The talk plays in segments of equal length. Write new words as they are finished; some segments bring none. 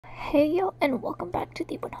Hey yo, and welcome back to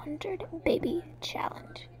the 100 Baby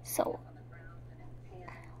Challenge. So,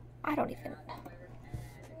 I don't even know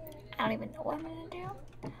what I'm gonna do,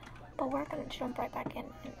 but we're gonna jump right back in.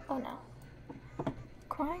 And, oh no,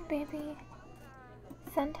 crying baby,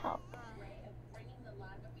 send help.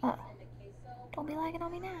 Don't be lagging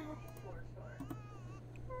on me now.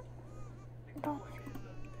 Both.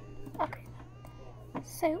 Okay.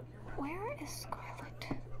 So, where is Scarlet?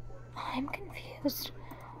 I'm confused.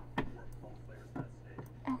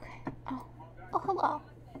 Okay. Oh, hello.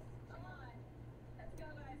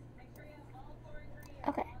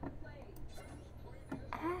 Okay.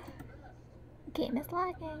 Game is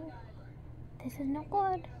lagging. This is no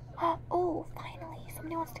good. Oh, finally,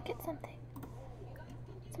 somebody wants to get something.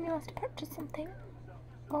 Somebody wants to purchase something.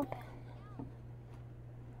 Open.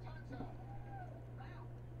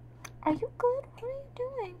 Are you good? What are you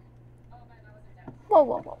doing? Whoa.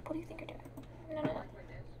 What do you think you're doing? No.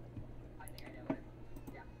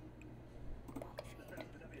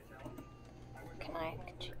 Can I?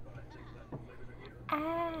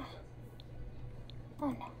 Ah. Oh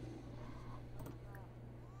no.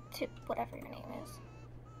 To whatever your name is.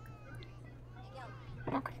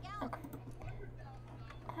 Okay.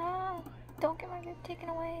 Don't get my group taken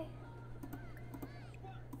away.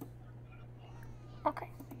 Okay.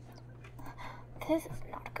 This is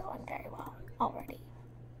not going very well already.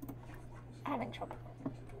 I'm having trouble.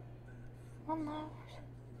 One left.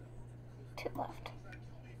 Two left.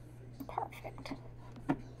 Perfect.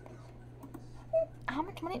 How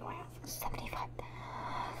much money do I have? 75.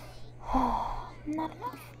 Not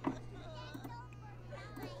enough.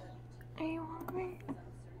 Are you hungry?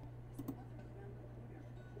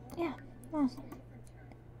 Yeah. Awesome.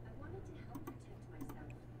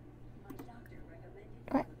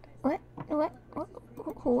 What?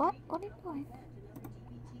 What are you doing?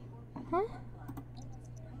 Huh?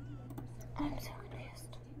 I'm so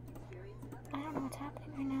confused. I don't know what's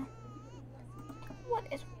happening right now. What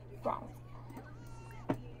is wrong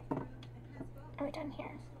with you? Are we done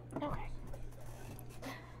here? Okay.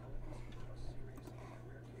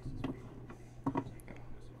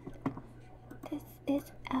 This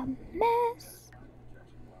is a mess.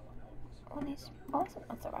 What's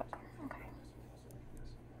the road? Okay.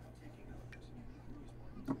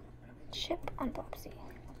 Ship on Bobsy.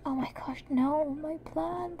 Oh my gosh, no, my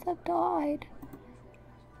plans have died.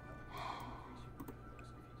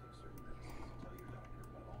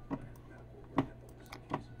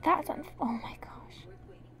 Oh my gosh.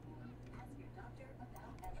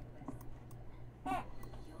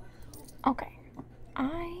 Okay,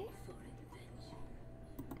 I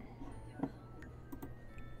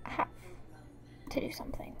have to do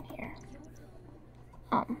something here.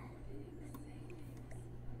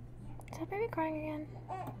 Is that baby crying again?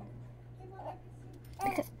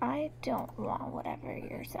 Because I don't want whatever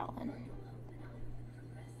you're selling.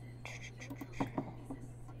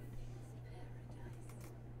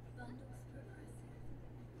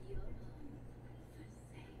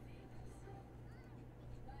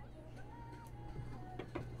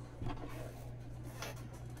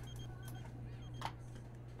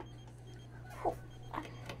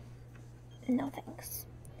 No thanks.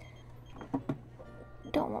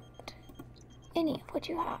 Don't want any of what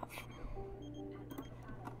you have.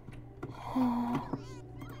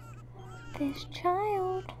 This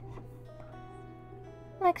child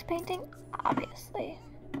likes painting, obviously.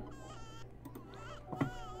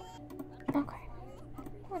 Okay.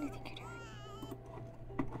 What do you think you're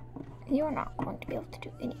doing? You're not going to be able to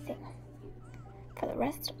do anything for the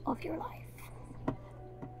rest of your life.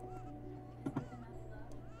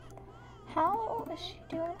 How is she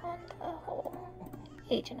doing on the whole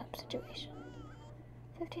aging up situation?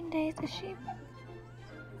 15 days, is she?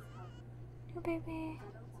 Your baby.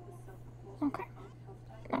 Okay,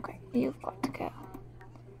 you've got to go.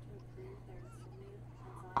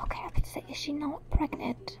 Okay, I have to say, is she not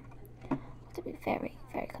pregnant? I have to be very,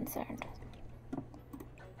 very concerned.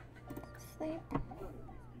 Sleep.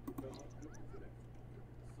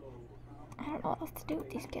 I don't know what else to do with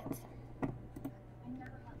these kids.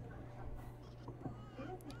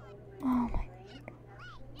 Oh my.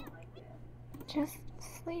 Just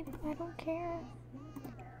sleep, I don't care.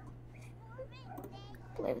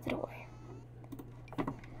 Play with the toy.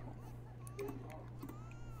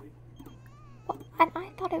 Well, and I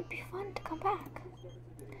thought it would be fun to come back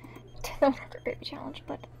to the 100 Baby Challenge,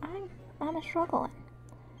 but I'm struggling.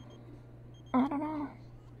 I don't know.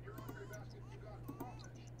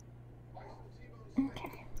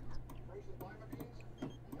 Okay.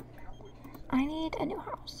 I need a new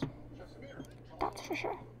house. That's for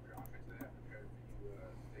sure.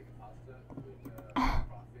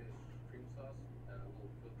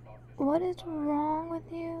 What is wrong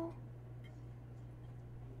with you?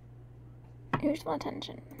 You just want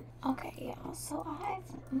attention. Okay, yeah, so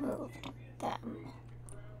I've moved them.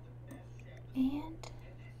 And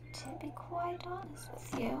to be quite honest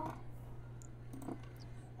with you,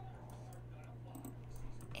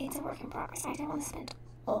 it's a work in progress. I didn't want to spend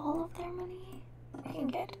all of their money. I can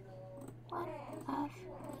get one of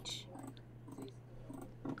each.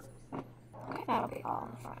 Okay, that'll be all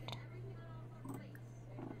in the front.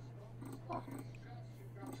 One.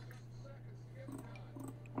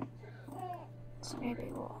 So maybe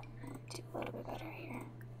we'll do a little bit better here.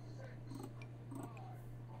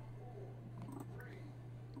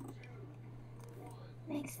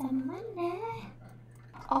 Make some money.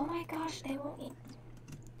 Oh my gosh, they won't eat.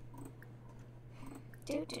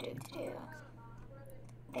 Do.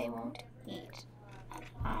 They won't eat.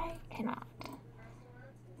 I cannot.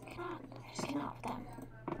 I just cannot with them.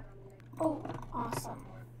 Oh, awesome.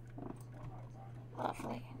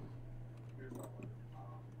 Lovely.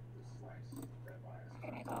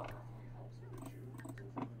 We're gonna go.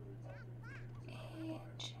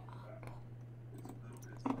 Age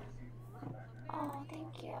up. Oh,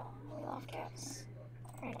 thank you. We love gifts.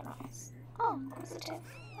 Very nice. Oh, positive.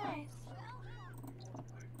 Nice.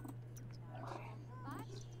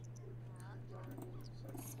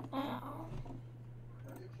 So now,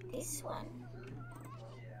 this one.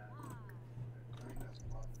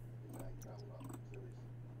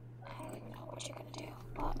 I don't even know what you're gonna do,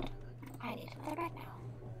 but I need another bed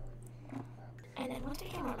now. And then once we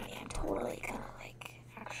get more money, I'm totally gonna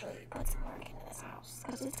actually put some work into this house,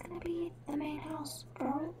 because it's gonna be the main house for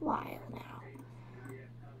a while now.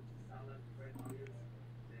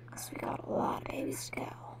 Because we got a lot of babies to go.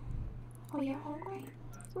 Oh, you're hungry?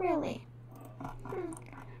 Really?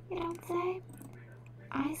 You don't say?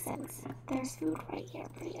 I sense there's food right here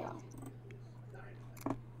for you.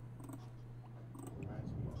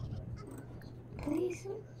 Please,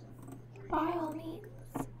 by all means,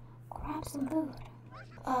 grab some food.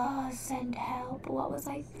 Send help. What was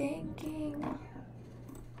I thinking?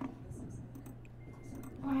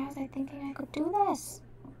 Why was I thinking I could do this?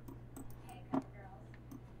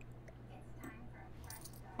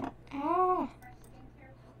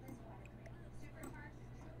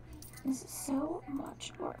 This is so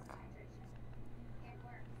much work.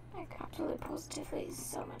 Like, absolutely positively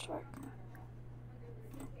so much work.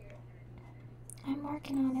 I'm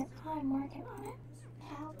working on it.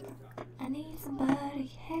 Help. I need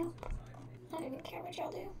somebody help. I don't even care what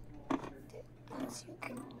y'all do. Unless you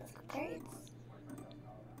can lift the plates.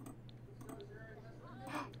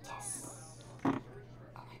 Yes. Oh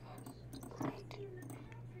my god. Wait.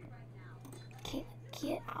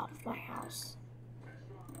 Get out of my house.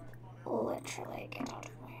 Literally get out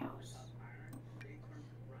of my house.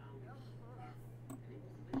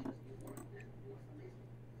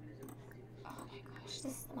 Oh my gosh, this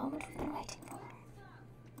is the moment we've been waiting for.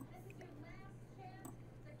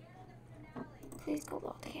 Please go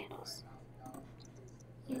blow the candles.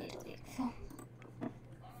 You need to leave.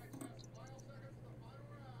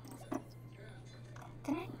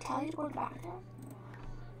 Didn't I tell you to go to the bathroom?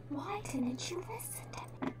 Why didn't you listen to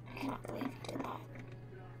me? I cannot believe you did that.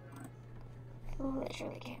 I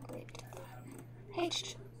literally can't believe you did that.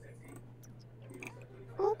 H.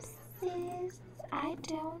 Oopsies. I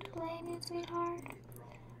don't blame you, sweetheart.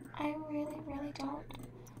 I really, really don't.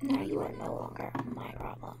 Now you are no longer my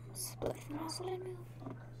problem. Split from house when I move.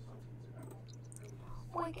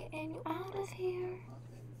 We're getting you out of here.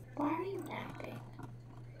 Why are you napping?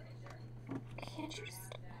 Can't you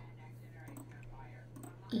just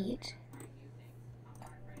eat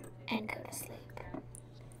and go to sleep?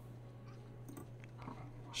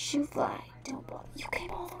 Shoe fly, don't blow. You came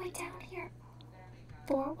all the way down here.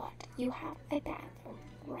 For what? You have a bathroom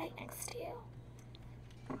right next to you.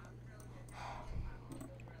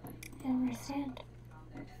 I don't understand.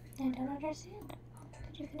 Did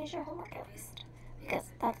you finish your homework at least?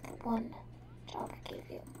 Because that's the one job I gave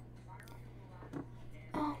you.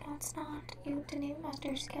 Oh, no, it's not. You didn't even master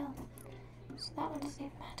your skill. So that one doesn't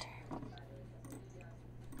even matter.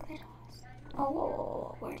 Kratos. Oh,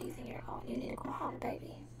 whoa. Where do you think you're going? You need to go have a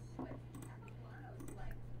baby.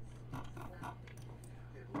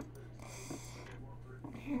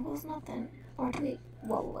 Here goes nothing. Or do we...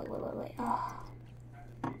 Whoa, wait. Oh.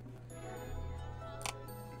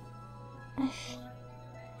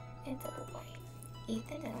 It's a boy.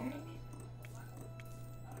 Ethan and learning.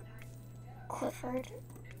 Clifford.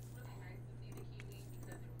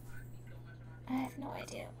 I have no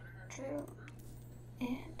idea. Drew.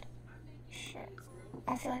 And... Sure.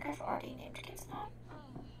 I feel like I've already named kids that.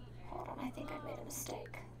 Hold on, I think I made a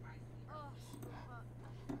mistake.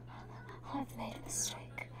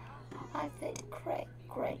 mistake. I've made a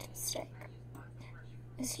great mistake.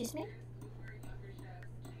 Excuse me?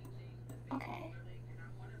 Okay.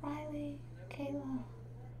 Riley, Kayla.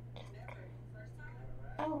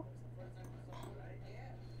 Oh.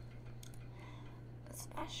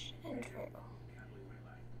 Sebastian and Drew.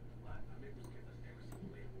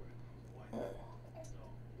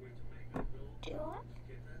 Do you want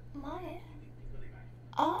my...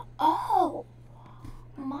 oh!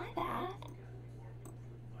 My bad.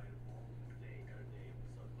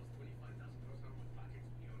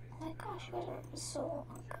 Oh my gosh, you guys are so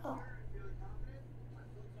long ago.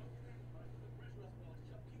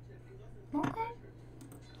 Okay.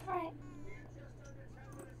 Alright.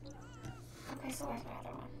 Okay, so where's my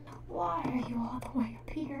other one? Why are you all the way up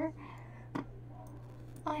here?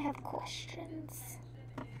 I have questions.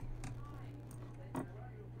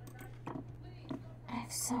 I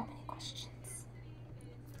have so many questions.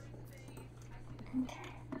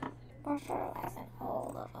 Okay. We're fertilizing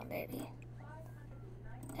all of them, baby.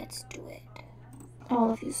 Let's do it.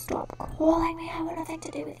 All of you stop calling me. I have nothing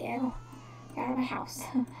to do with you. You're out of my house.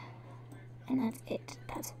 And that's it.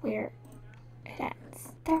 That's where it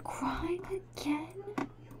ends. They're crying again?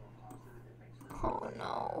 Oh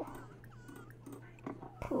no.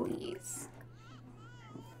 Please.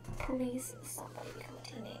 Please, somebody become a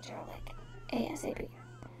teenager, like, ASAP.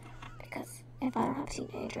 Because if I don't have a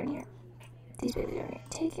teenager in here, these babies are gonna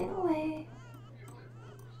get taken away.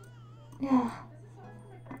 Yeah.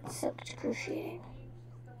 So excruciating.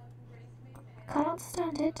 Can't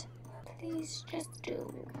stand it. Please just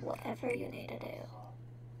do whatever you need to do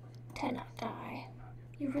to not die.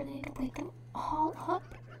 You really need to wake them all up?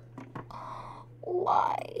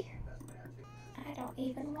 Why? I don't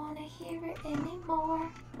even want to hear it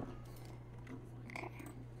anymore. Okay.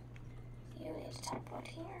 You need to teleport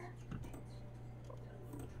here.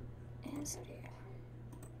 And so do you.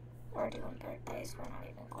 We're doing birthdays. We're not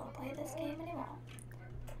even going to play this game anymore.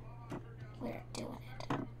 We're doing it.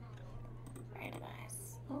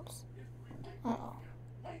 Randomize. Oops. Uh-oh.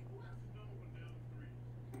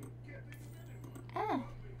 Ah,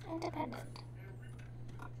 independent.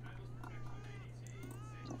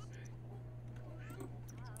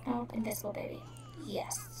 Oh, invisible baby.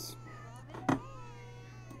 Yes.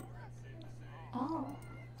 Oh,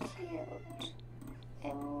 cute. I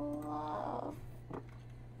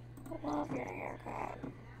love your haircut.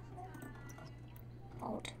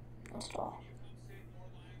 Not at all.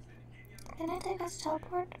 Can I take us to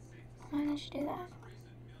teleport? Why don't you do that?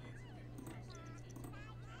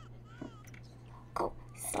 Go.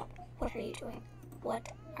 Stop. What are you doing?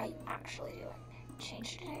 What are you actually doing?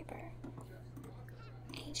 Change your diaper.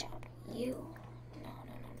 Age up. You. No.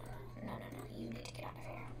 You need to get out of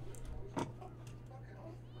here.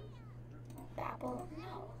 Babble.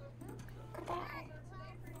 No. Goodbye.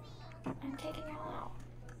 I'm kicking you all out.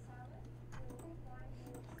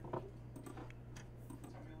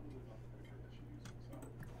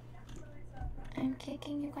 I'm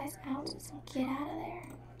kicking you guys out, so get out of there.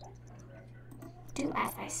 Do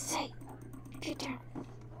as I say. Get down.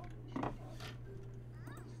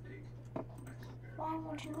 Why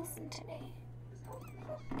won't you listen to me?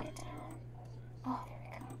 Get down. Oh, there we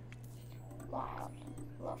go. Wild.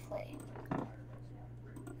 Lovely.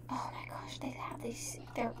 Oh my gosh, they have these.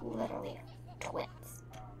 They're literally twins.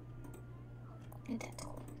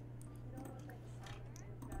 Identical.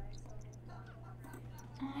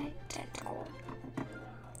 Identical.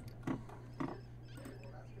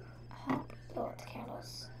 Help blow out the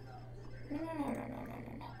candles. No.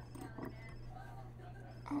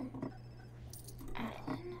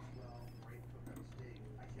 Adeline.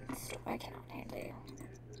 Stop, I cannot handle you.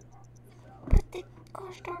 Put the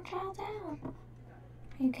gosh darn child down.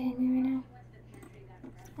 Are you kidding me right now?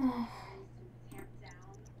 Ugh.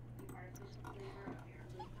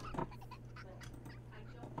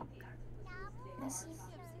 This is...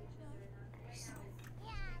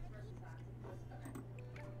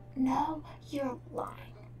 No, you're lying.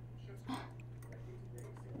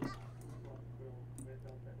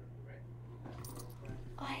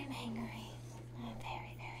 I am angry. I'm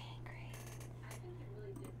very, very angry.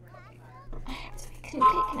 I have to make a new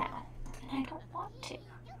cake now, and I don't want to.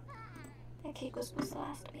 The cake was supposed to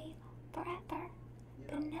last me forever.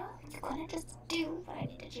 But no, you couldn't just do what I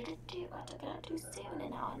needed you to do. I took it out too soon,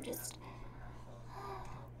 and now I'm just...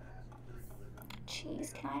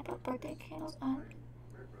 Cheese, can I put birthday candles on?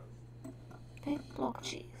 Big block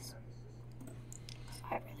cheese.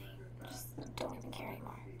 I really just don't even care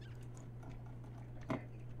anymore.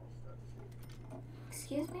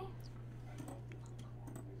 Excuse me?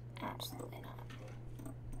 Absolutely not.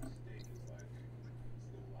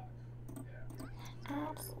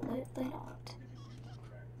 they don't.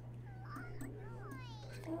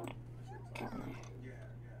 Food? Get in there.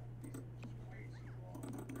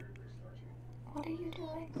 What are you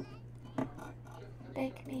doing?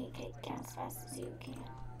 Bake me a cake as fast as you can.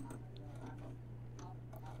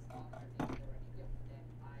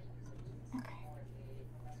 Okay.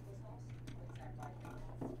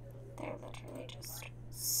 They're literally just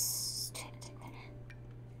standing there.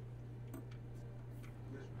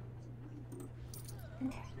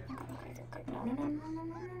 Okay.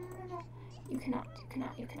 No.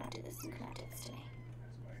 You cannot do this. You cannot do this to me.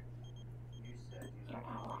 You're not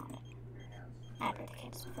allowed. I break the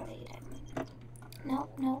candles before they eat it. No.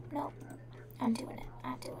 I'm doing it.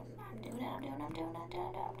 I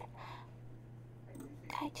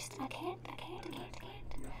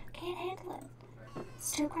can't handle it.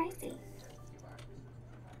 It's too crazy.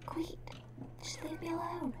 Quit. Just leave me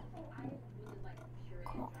alone.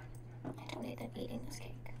 Come on. I don't need them eating this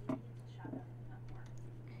cake.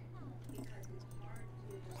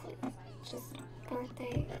 Please, just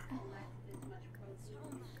birthdays.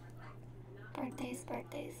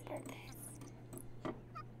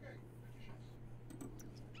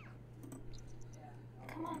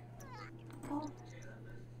 Come on. Go.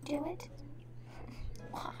 Do it.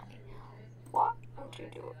 Why? Why won't you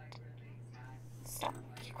do it? Stop.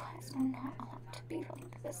 You guys are not allowed to be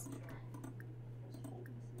like this.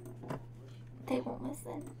 They won't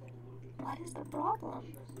listen. What is the problem?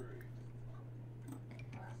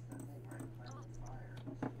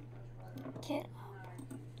 Get up.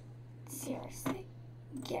 Seriously.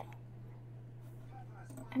 Get up.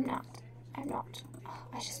 I'm not. Oh,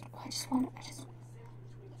 I just want.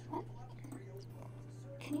 What?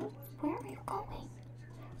 Can you? Where are you going?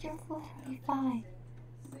 You're literally fine.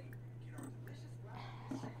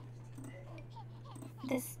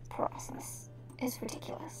 This process is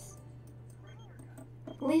ridiculous.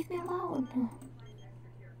 Leave me alone.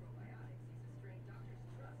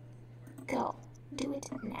 Go. Do it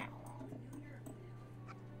now.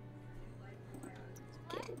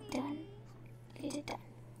 Get it done.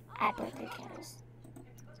 I burn the candles.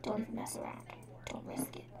 Don't even mess around. Don't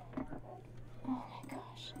risk it. Oh my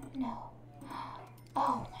gosh. No.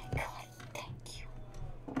 Oh my god. Thank you.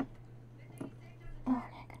 Oh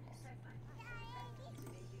my goodness.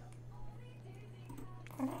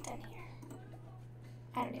 We're not done here.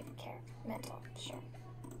 I don't even care. Mental, sure.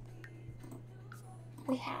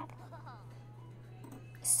 We have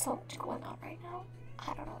so much going on right now.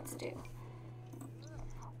 I don't know what to do.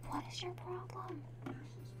 What is your problem?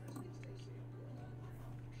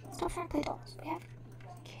 Stop trying to play dolls. We have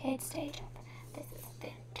kids stage up. This is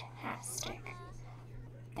fantastic.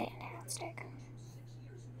 Fantastic.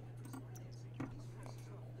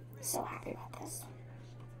 So happy about this.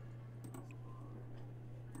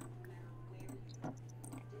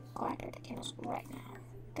 Go after the candles right now.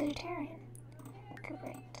 Vegetarian.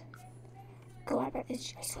 Great. Go after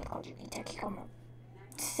this so-called Junita come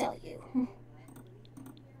to sell you.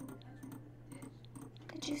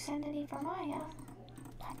 Did you send any for Maya?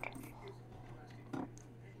 Wonderful.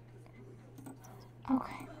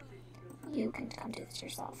 Okay. You can come do this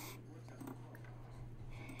yourself.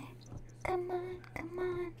 Come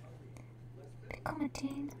on. Become a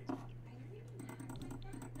teen.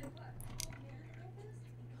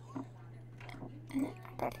 And then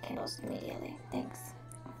I brought the candles immediately. Thanks.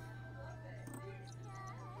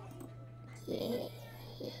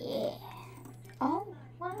 Yeah. Oh,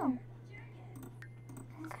 wow.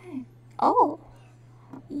 Okay. Oh,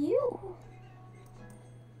 you.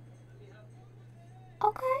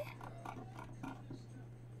 Okay.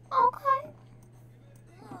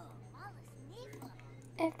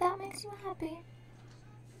 If that makes you happy.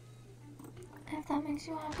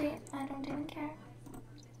 I don't even care.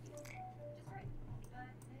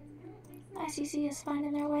 ICC is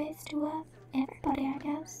finding their ways to everybody, I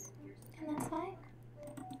guess. And that's fine.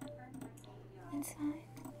 It's fine.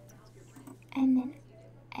 And then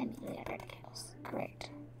immediately I burn the candles. Great.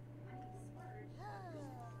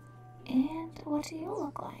 And what do you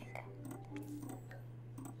look like?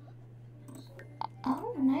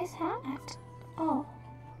 Oh, nice hat. Oh.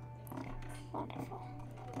 Wonderful.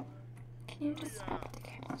 Can you just stop the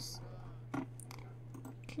candles?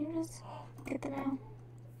 Can you just get them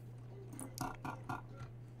out?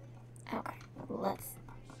 Okay, let's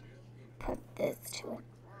put this to an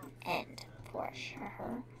end for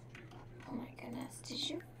sure. Oh my goodness, didn't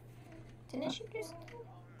you do something?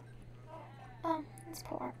 It's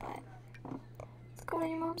poor, but it's going in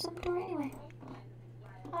your mom's inventory anyway.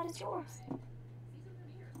 How does yours?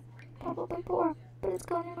 Probably poor, but it's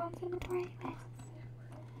going in your mom's inventory anyway.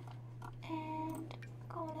 And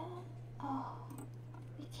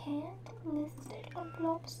we can't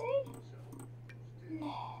help, see?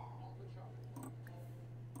 No.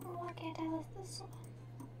 Why can't I list this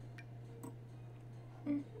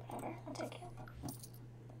one? Whatever, I'll take it.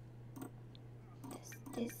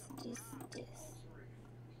 This.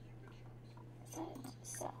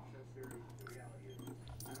 So,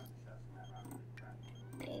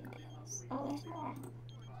 big deals. Oh, there's more.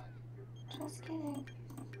 Just kidding.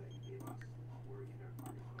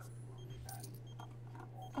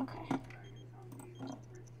 Okay.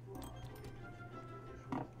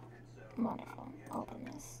 Wonderful. Open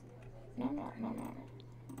this. No.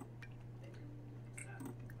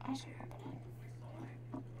 I should open it.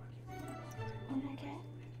 What did I get?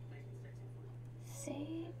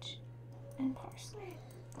 Sage and parsley.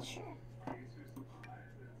 Sure.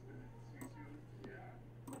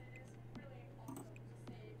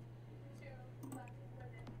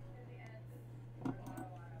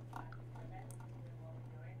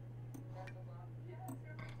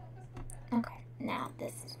 Okay, now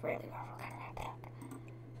this is really where we're gonna wrap it up.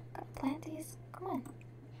 Gotta plant these. Come on.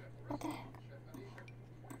 What the heck?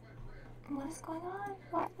 What is going on?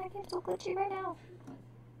 Why is my game so glitchy right now?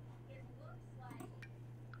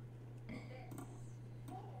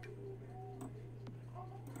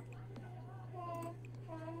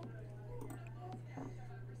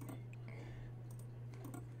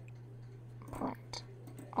 Plant.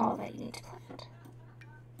 All that you need to plant.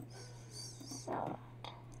 Salad.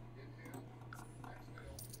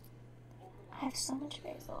 I have so much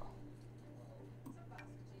basil.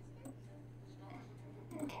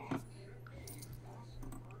 Okay.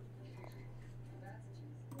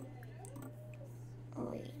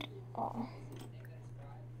 Lead all.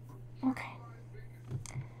 Okay.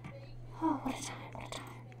 Oh, what a time.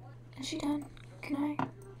 Is she done? Can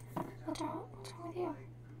I? What's wrong with you?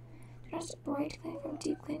 Just bright clean from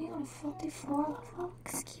deep cleaning on a filthy floor level?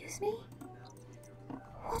 Excuse me?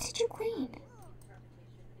 What did you clean?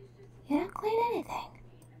 You didn't clean anything.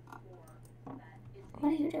 What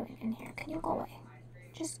are you doing in here? Can you go away?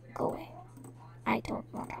 Just go away. I don't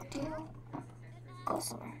want to talk to you. Go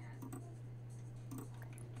somewhere.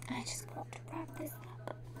 I just want to wrap this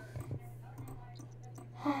up.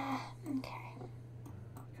 Okay.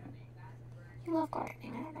 You love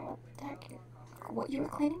gardening. I don't know what the heck you were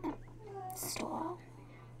cleaning the stall?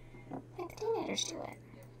 Like the teenagers do it.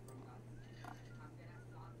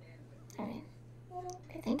 I mean,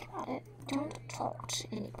 if you think about it, don't talk to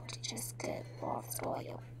anybody. Just get off the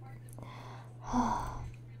spoil.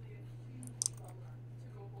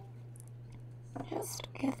 Just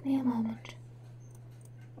give me a moment.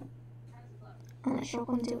 Unless you're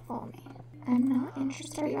going to do it for me. I'm not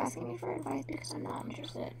interested. Are you asking me for advice? Because I'm not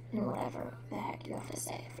interested in whatever the heck you have to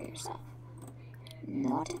say for yourself.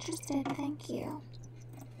 Not interested, thank you.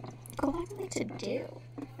 Go find something to do.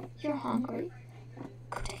 You're hungry.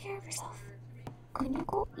 Go take care of yourself. Can you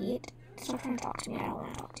go eat? Stop trying to talk to me. I don't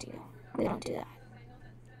want to talk to you. We don't do that.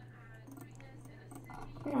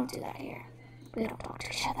 We don't do that here. We don't talk to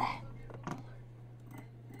each other.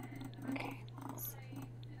 Okay.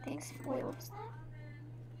 Thanks for... Wait, what was that?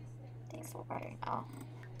 Thanks for ordering. Oh.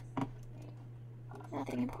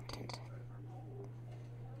 Nothing important.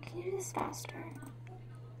 Can you do this faster?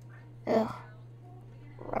 Ugh.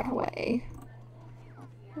 Run away.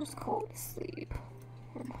 I'm just going to sleep.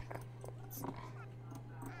 Oh my god.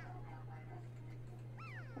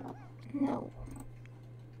 No.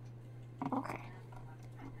 Okay.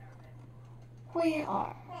 We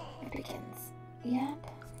are. It begins.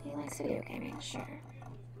 Yep. He likes video gaming, sure.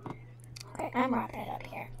 Okay, I'm wrapping it up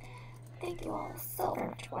here. Thank you all so very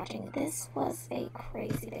much for watching. This was a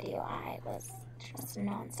crazy video. I was just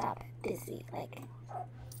non-stop busy. Like,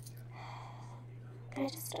 I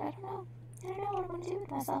don't know. I don't know what I'm going to do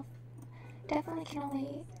with myself. Definitely can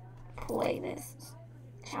only play this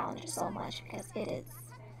challenge so much because it is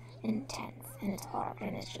intense and it's hard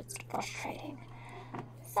and it's just frustrating.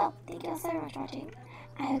 So, thank you all so very much for watching.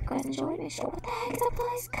 I hope you guys enjoyed. Make sure, what the heck is up with all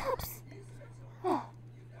these cups? Oh.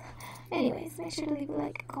 Anyways, make sure to leave a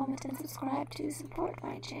like, comment, and subscribe to support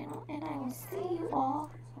my channel, and I will see you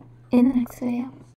all in the next video.